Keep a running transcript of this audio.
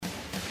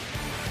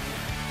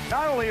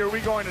Not only are we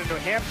going to New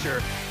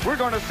Hampshire, we're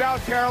going to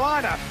South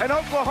Carolina and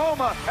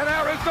Oklahoma and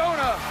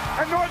Arizona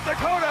and North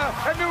Dakota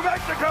and New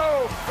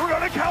Mexico. We're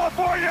going to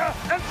California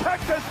and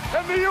Texas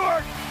and New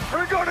York.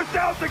 We're going to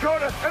South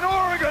Dakota and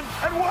Oregon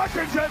and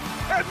Washington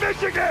and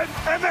Michigan.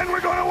 And then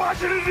we're going to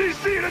Washington,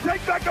 D.C. to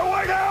take back the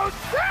White House.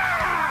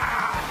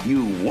 Ah!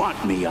 You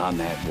want me on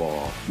that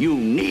wall. You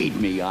need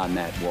me on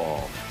that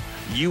wall.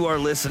 You are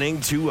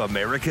listening to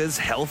America's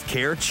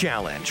Healthcare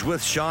Challenge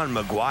with Sean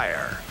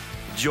McGuire.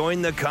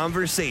 Join the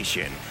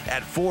conversation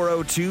at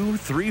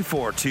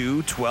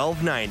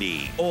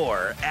 402-342-1290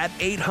 or at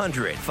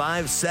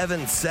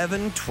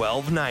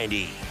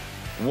 800-577-1290.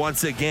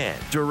 Once again,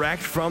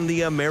 direct from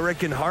the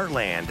American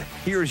heartland,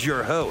 here's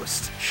your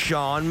host,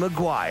 Sean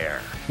McGuire.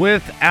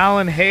 With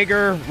Alan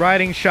Hager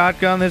riding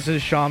shotgun, this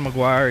is Sean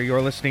McGuire. You're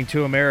listening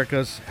to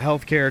America's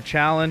Healthcare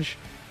Challenge.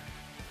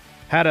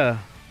 Had a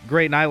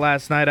great night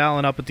last night,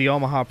 Alan, up at the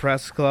Omaha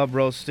Press Club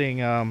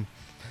roasting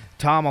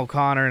Tom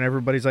O'Connor, and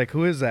everybody's like,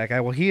 who is that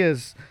guy? Well, he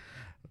is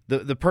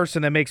the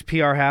person that makes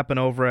PR happen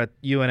over at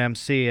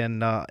UNMC,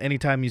 and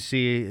anytime you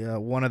see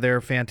one of their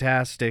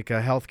fantastic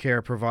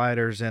healthcare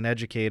providers and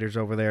educators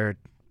over there,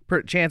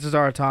 chances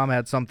are Tom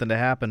had something to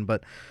happen.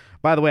 But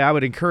by the way, I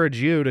would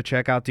encourage you to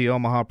check out the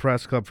Omaha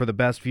Press Club for the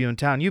best view in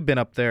town. You've been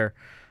up there,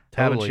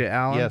 haven't you,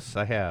 Alan? Yes,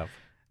 I have.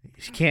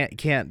 You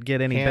can't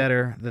get any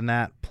better than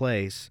that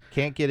place.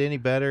 Can't get any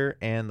better,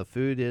 and the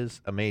food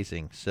is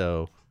amazing.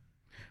 So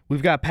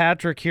we've got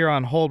Patrick here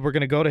on hold. We're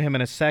going to go to him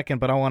in a second,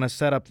 but I want to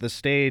set up the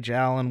stage,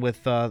 Alan,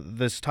 with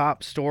this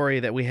top story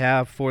that we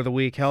have for the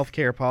week,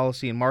 Healthcare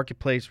Policy and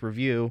Marketplace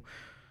Review.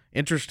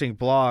 Interesting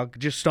blog.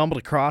 Just stumbled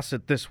across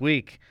it this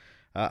week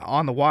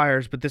on the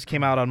wires, but this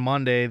came out on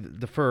Monday,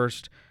 the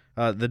 1st,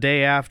 the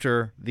day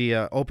after the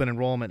open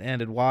enrollment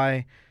ended.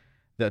 Why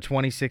the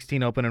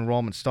 2016 open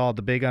enrollment stalled.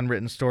 The big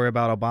unwritten story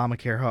about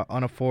Obamacare, how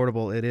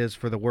unaffordable it is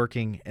for the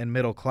working and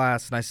middle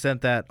class. And I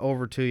sent that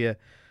over to you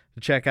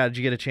to check out. Did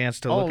you get a chance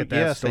to look at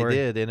that story?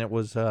 Yes, I did, and it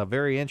was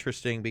very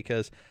interesting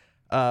because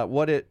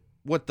what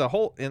the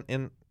whole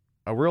in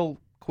a real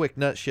quick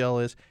nutshell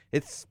is,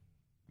 it's,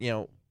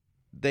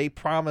 they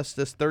promised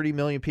us 30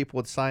 million people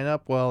would sign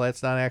up. Well,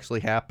 that's not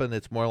actually happened.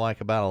 It's more like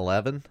about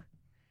 11,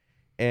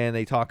 and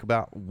they talk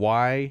about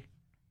why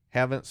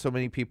haven't so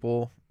many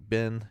people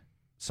been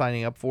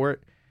signing up for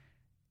it,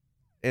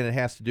 and it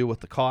has to do with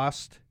the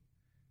cost,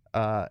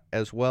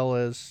 as well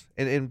as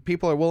and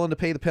people are willing to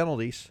pay the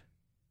penalties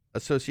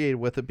associated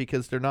with it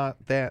because they're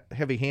not that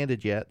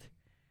heavy-handed yet.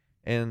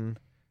 And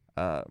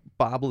Bob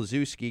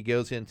Lazuski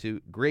goes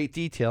into great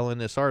detail in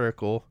this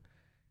article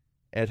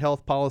at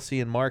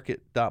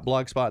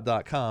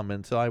healthpolicyandmarket.blogspot.com,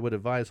 and so I would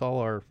advise all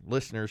our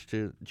listeners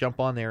to jump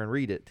on there and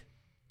read it.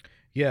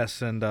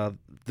 Yes, and the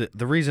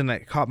reason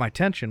that caught my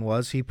attention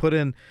was he put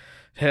in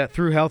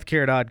through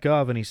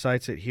healthcare.gov, and he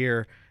cites it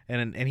here,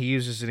 and he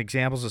uses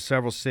examples of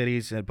several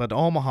cities, but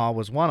Omaha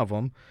was one of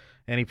them.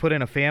 And he put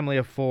in a family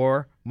of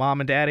 4,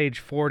 mom and dad age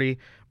 40,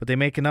 but they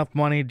make enough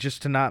money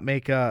just to not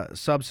make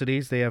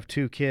subsidies. They have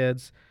 2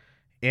 kids.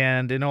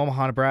 And in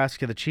Omaha,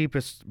 Nebraska, the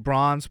cheapest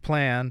bronze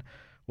plan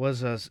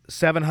was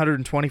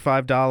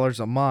 $725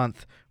 a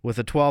month with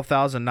a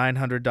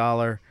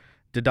 $12,900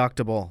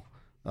 deductible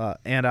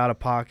and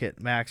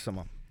out-of-pocket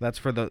maximum. That's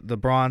for the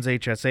bronze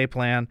HSA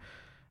plan.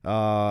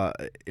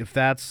 If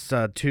that's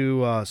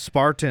too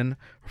Spartan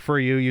for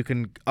you, you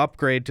can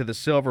upgrade to the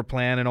silver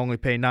plan and only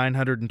pay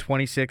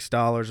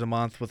 $926 a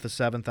month with the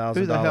 $7,000.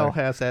 Who the hell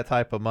has that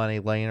type of money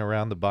laying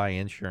around to buy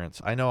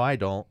insurance? I know I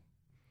don't.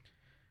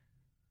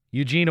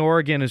 Eugene,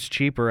 Oregon is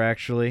cheaper,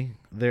 actually.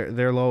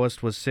 Their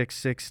lowest was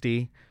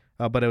 $660,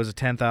 but it was a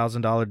 $10,000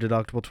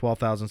 deductible,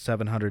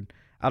 $12,700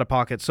 out of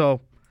pocket.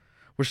 So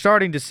we're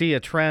starting to see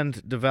a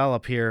trend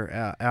develop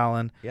here,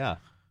 Alan. Yeah.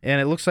 And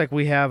it looks like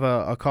we have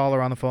a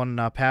caller on the phone.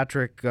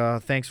 Patrick,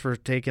 thanks for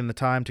taking the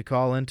time to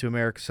call into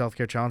America's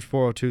Healthcare Challenge,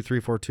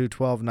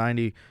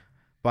 402-342-1290.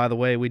 By the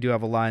way, we do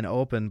have a line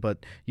open,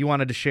 but you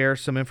wanted to share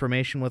some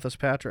information with us,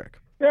 Patrick.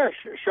 Yeah,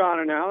 Sean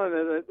and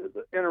Alan,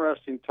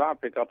 interesting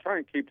topic. I'll try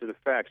and keep to the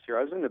facts here.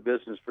 I was in the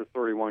business for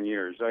 31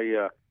 years.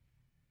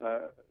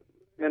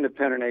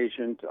 Independent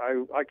agent.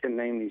 I can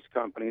name these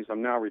companies.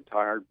 I'm now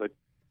retired, but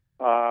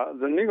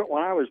when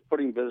I was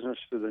putting business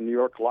to the New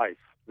York Life,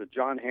 the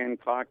John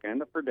Hancock and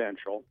the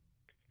Prudential,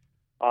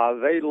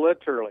 they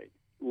literally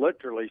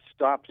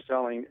stopped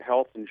selling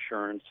health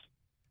insurance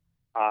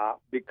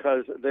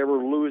because they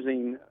were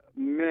losing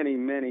many,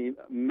 many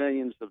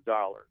millions of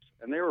dollars.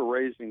 And they were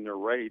raising their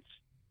rates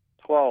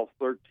 12,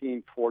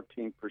 13,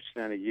 14%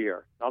 a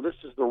year. Now, this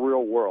is the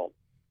real world.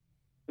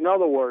 In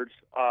other words,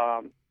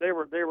 they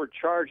were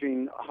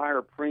charging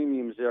higher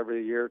premiums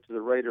every year to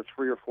the rate of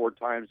 3 or 4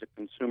 times the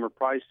consumer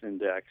price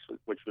index,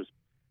 which was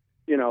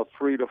 3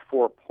 to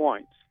 4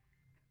 points.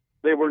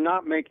 They were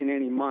not making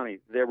any money.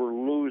 They were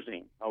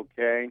losing,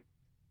 okay?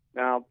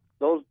 Now,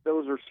 those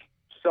are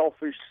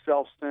selfish,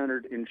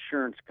 self-centered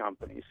insurance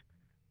companies.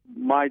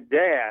 My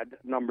dad,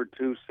 number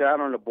 2, sat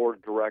on the board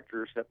of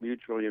directors at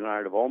Mutual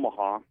United of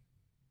Omaha.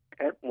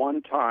 At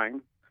one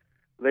time,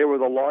 they were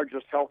the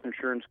largest health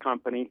insurance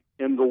company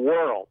in the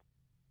world.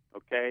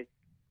 okay,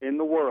 in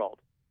the world.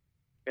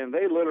 And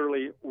they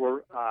literally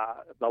were,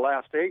 the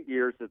last 8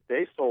 years that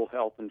they sold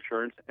health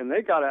insurance, and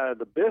they got out of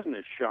the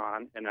business,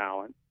 Sean and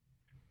Alan.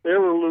 They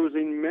were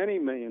losing many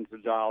millions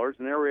of dollars,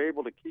 and they were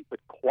able to keep it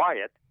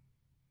quiet,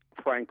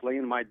 frankly.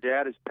 And my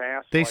dad has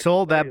passed. They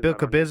sold that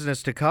book of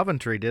business to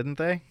Coventry, didn't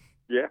they?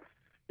 Yeah.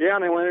 Yeah,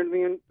 and they went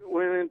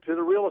into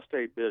the real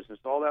estate business.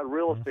 All that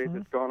real estate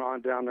that's going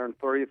on down there in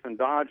 30th and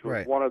Dodge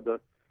was one of the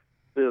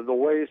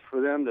ways for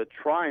them to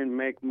try and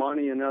make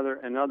money in other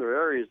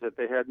areas that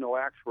they had no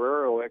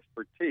actuarial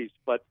expertise.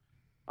 But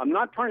I'm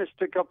not trying to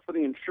stick up for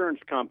the insurance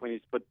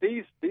companies, but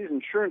these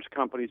insurance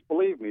companies,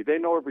 believe me, they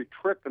know every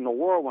trick in the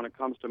world when it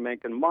comes to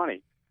making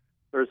money.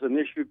 There's an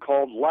issue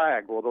called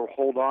lag, where they'll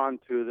hold on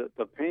to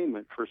the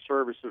payment for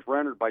services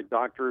rendered by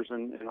doctors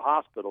and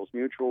hospitals.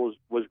 Mutual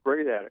was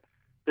great at it.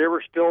 They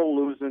were still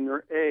losing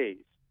their A's.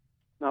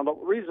 Now, the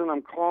reason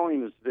I'm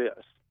calling is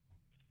this.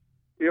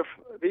 If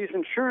these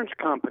insurance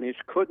companies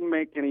couldn't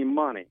make any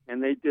money,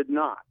 and they did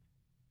not,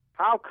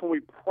 how can we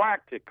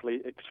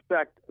practically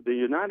expect the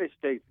United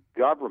States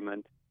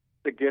government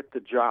to get the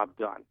job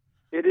done?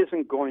 It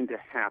isn't going to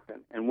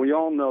happen, and we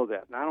all know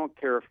that. And I don't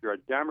care if you're a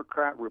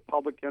Democrat,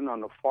 Republican, on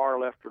the far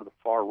left or the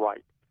far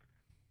right.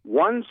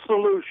 One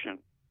solution,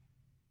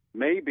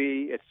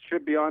 maybe it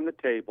should be on the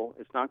table,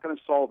 it's not going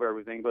to solve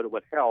everything, but it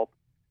would help,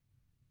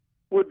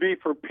 would be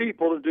for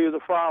people to do the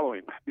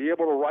following. Be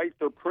able to write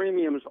their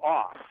premiums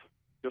off,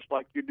 just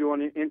like you do on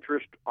the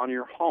interest on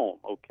your home,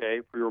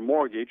 okay, for your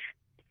mortgage,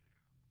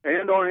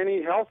 and on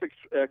any health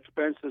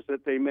expenses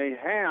that they may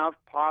have,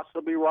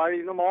 possibly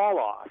writing them all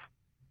off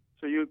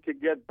so you could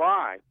get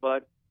by.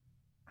 But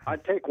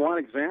I'd take one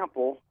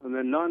example, and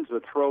the nuns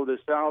would throw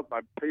this out. I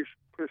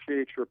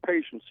appreciate your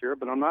patience here,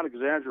 but I'm not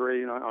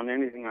exaggerating on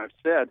anything I've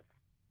said.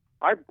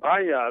 I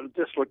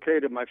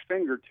dislocated my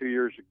finger 2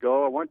 years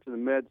ago. I went to the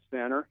med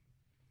center.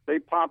 They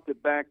popped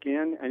it back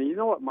in, and you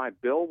know what my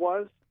bill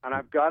was? And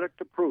I've got it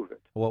to prove it.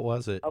 What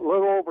was it? A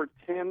little over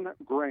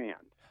 $10,000.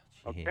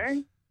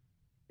 Okay?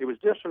 It was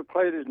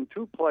dislocated in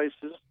two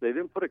places. They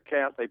didn't put a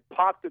cast. They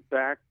popped it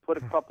back, put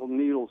a couple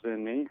needles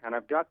in me, and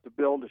I've got the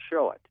bill to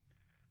show it.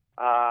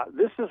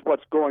 This is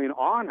what's going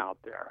on out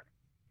there.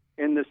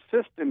 And the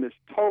system is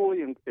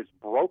it's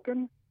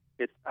broken.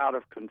 It's out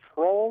of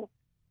control.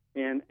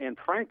 And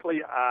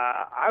frankly,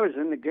 I was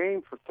in the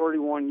game for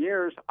 31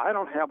 years. I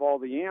don't have all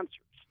the answers.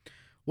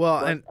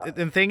 Well, and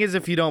the thing is,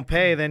 if you don't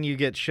pay, then you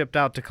get shipped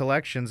out to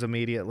collections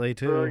immediately,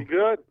 too. Very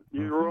good.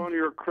 You ruin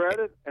your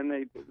credit, and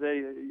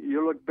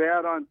you look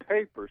bad on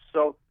paper.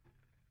 So,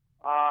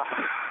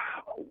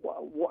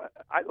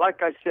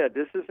 like I said,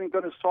 this isn't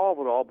going to solve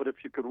it all, but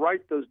if you could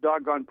write those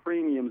doggone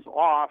premiums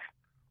off,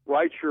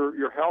 write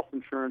your health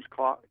insurance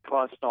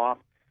cost off,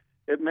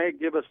 it may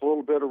give us a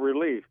little bit of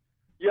relief.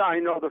 Yeah, I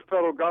know the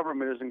federal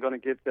government isn't going to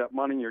get that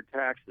money in your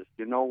taxes.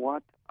 You know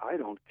what? I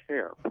don't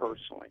care,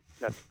 personally.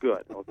 That's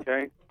good,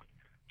 okay?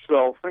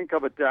 So think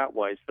of it that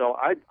way. So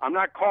I'm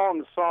not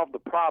calling to solve the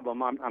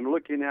problem. I'm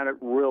looking at it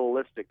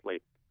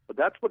realistically. But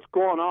that's what's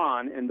going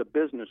on in the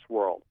business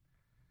world.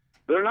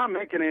 They're not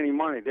making any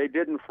money. They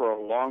didn't for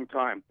a long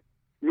time.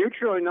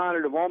 Mutual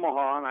United of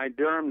Omaha, and I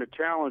dare them to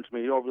challenge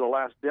me, over the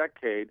last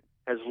decade,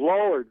 has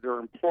lowered their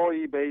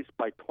employee base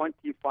by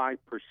 25%.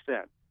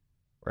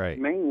 Right.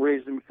 Main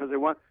reason because they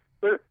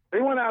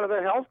went out of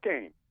the health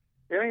game.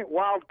 It ain't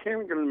Wild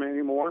Kingdom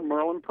anymore and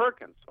Merlin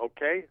Perkins,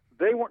 okay?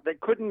 They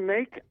couldn't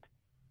make it.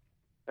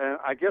 And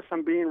I guess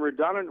I'm being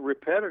redundant and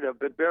repetitive,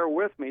 but bear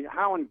with me.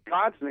 How in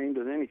God's name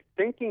does any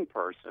thinking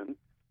person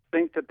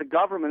think that the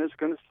government is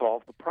going to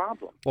solve the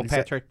problem? Well,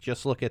 Patrick,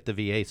 just look at the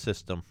VA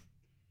system.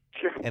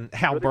 And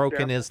how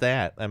broken is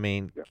that? I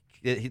mean,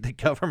 the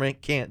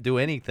government can't do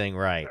anything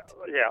right.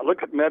 Yeah,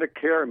 look at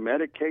Medicare and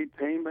Medicaid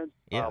payments.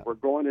 Yeah. We're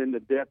going into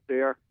debt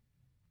there.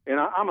 And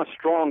I'm a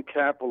strong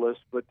capitalist,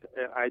 but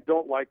I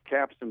don't like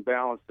caps and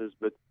balances.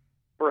 But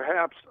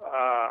perhaps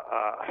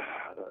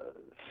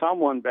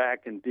someone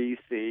back in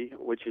D.C.,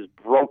 which is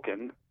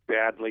broken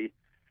badly,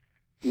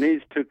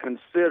 needs to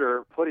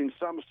consider putting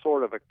some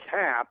sort of a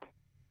cap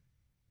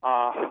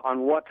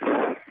on what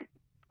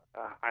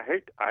I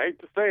hate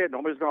to say it,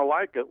 nobody's going to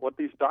like it, what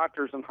these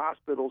doctors and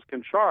hospitals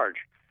can charge.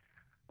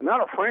 And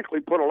that'll frankly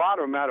put a lot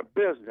of them out of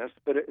business,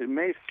 but it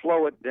may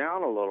slow it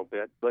down a little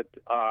bit. But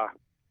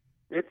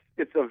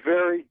it's a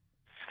very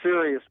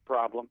serious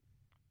problem,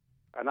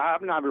 and I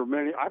haven't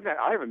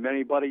met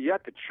anybody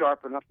yet that's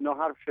sharp enough to know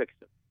how to fix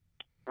it.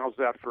 How's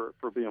that for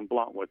being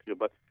blunt with you?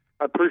 But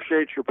I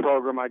appreciate your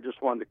program. I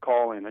just wanted to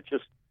call in. It's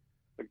just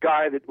a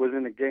guy that was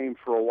in the game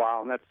for a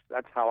while, and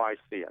that's how I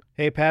see it.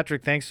 Hey,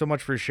 Patrick, thanks so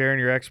much for sharing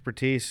your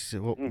expertise.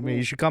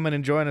 You should come in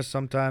and join us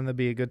sometime. That'd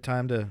be a good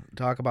time to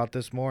talk about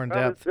this more in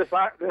depth. This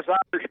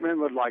Irishman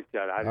would like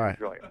that. I'd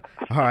enjoy it.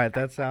 All right,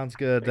 that sounds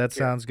good.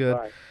 Sounds good.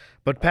 Bye.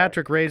 But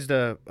Patrick raised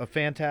a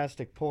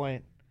fantastic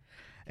point,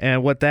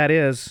 and what that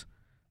is,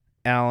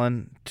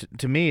 Alan,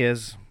 to me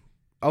is,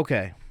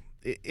 okay,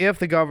 if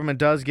the government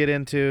does get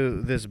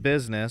into this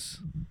business,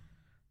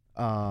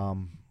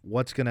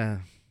 what's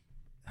gonna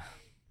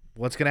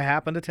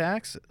happen to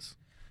taxes?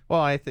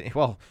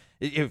 Well,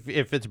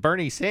 If it's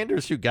Bernie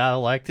Sanders who got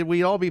elected,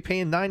 we'd all be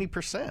paying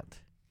 90%,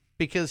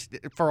 because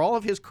for all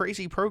of his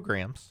crazy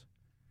programs,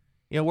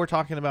 we're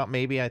talking about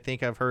maybe, I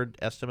think I've heard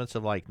estimates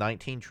of like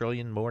 $19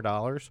 trillion more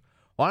dollars.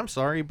 Well, I'm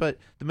sorry, but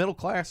the middle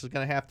class is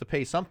going to have to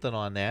pay something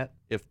on that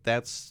if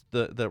that's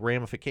the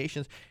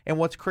ramifications. And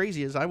what's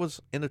crazy is I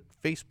was in a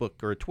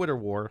Facebook or a Twitter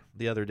war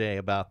the other day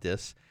about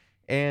this,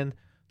 and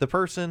the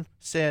person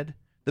said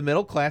the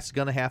middle class is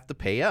going to have to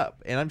pay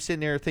up. And I'm sitting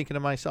there thinking to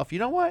myself, you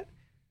know what?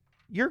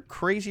 You're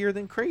crazier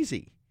than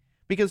crazy,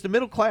 because the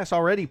middle class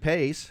already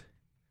pays.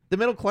 The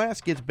middle class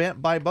gets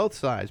bent by both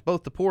sides,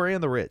 both the poor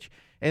and the rich.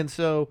 And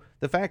so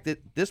the fact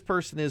that this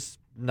person is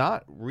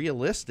not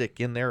realistic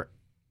in their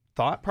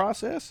thought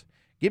process,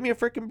 give me a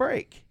freaking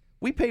break.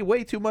 We pay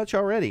way too much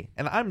already,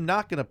 and I'm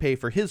not going to pay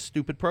for his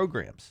stupid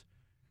programs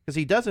because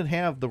he doesn't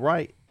have the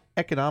right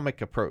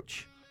economic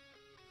approach.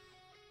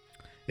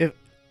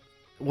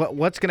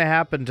 What's going to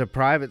happen to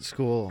private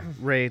school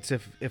rates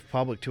if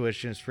public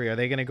tuition is free? Are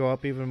they going to go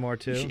up even more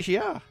too?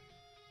 Yeah.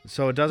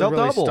 So it doesn't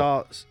They'll really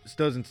double.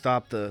 doesn't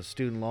stop the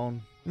student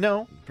loan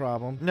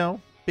problem. No,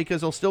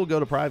 because they'll still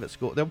go to private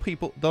school.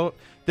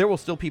 There will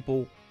still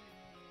people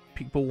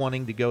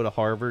wanting to go to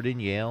Harvard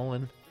and Yale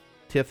and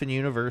Tiffin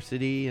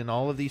University and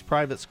all of these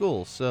private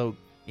schools. So,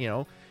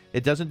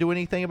 it doesn't do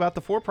anything about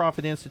the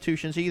for-profit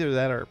institutions either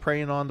that are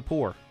preying on the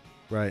poor.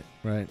 Right.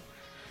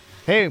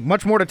 Hey,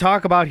 much more to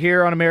talk about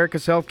here on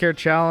America's Healthcare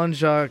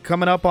Challenge.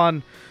 Coming up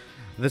on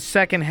the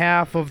second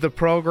half of the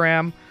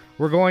program,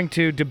 we're going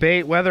to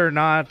debate whether or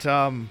not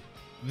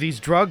these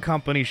drug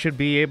companies should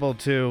be able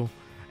to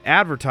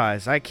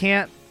advertise. I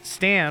can't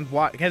stand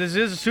what, this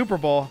is a Super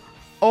Bowl.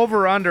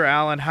 Over or under,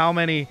 Alan, how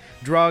many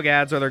drug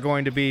ads are there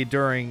going to be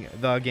during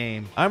the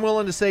game? I'm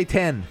willing to say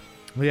 10.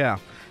 Yeah.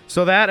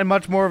 So that and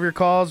much more of your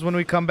calls when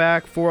we come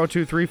back.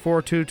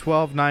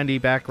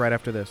 402-342-1290. Back right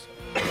after this.